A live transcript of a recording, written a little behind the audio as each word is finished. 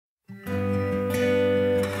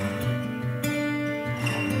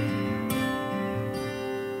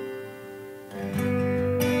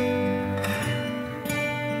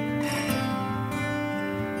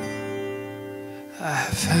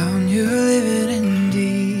found you living in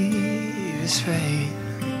deepest rain,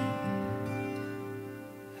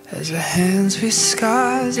 as our hands with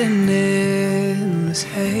scars and endless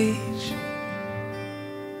age.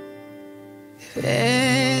 If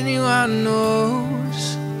anyone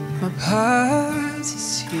knows my past,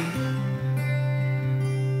 it's you.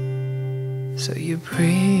 So you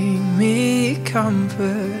bring me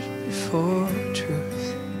comfort before truth.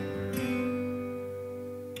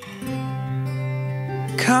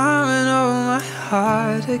 Come and hold my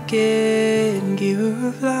heart again, giver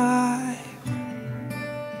of life.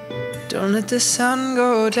 Don't let the sun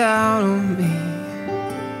go down on me.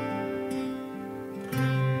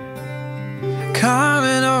 Come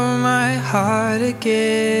and hold my heart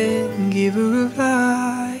again, giver of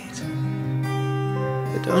light.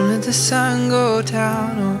 But don't let the sun go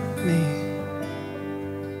down on me.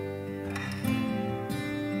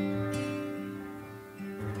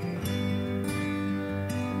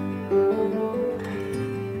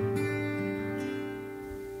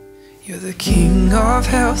 You're the king of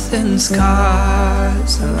health and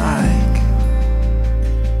scars alike.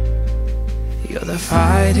 You're the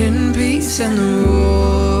fight in peace and the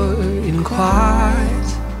roar in quiet.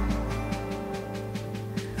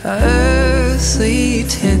 Earthly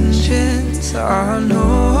tensions are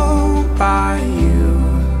known by you.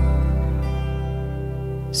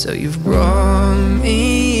 So you've brought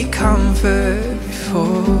me comfort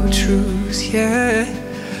before truth, yeah.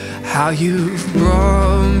 How you've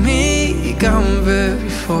brought me comfort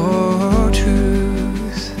before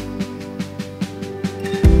truth.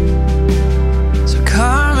 So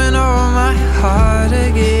come and hold my heart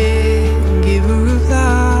again, giver of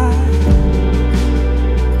light.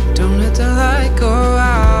 Don't let the light go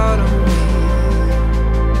out on me.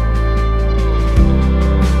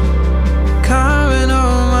 Come and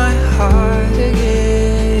hold my heart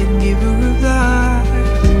again, giver of light.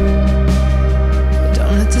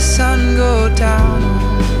 Don't let the sun go down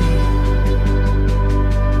on me.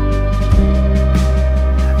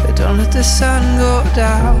 But don't let the sun go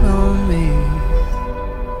down on me.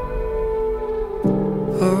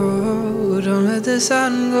 Oh, don't let the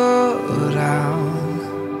sun go down.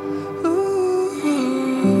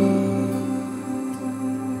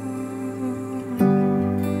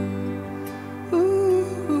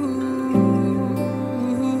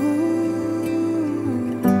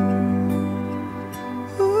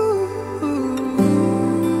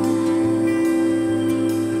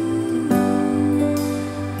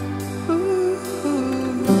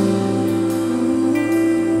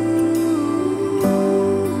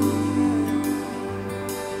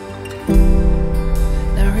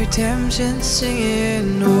 Redemption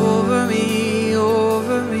singing over me,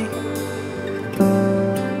 over me.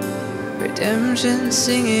 Redemption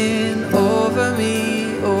singing over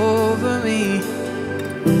me, over me.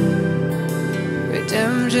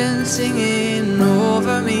 Redemption singing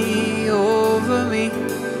over me, over me.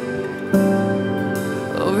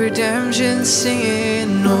 Oh, redemption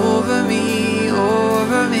singing over me,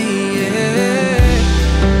 over me, yeah.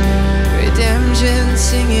 Redemption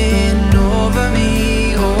singing over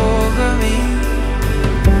me, over me.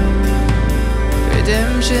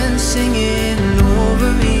 Redemption singing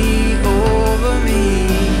over me, over me.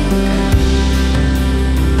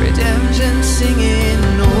 Redemption singing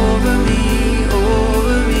over me,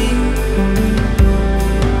 over me.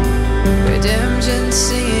 Redemption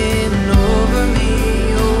singing over me,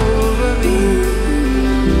 over me.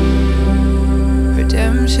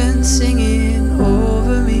 Redemption singing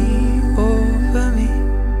over me, over me.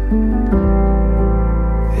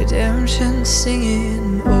 Redemption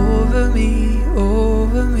singing over me,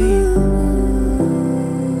 over me.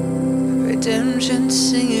 Redemption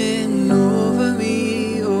singing.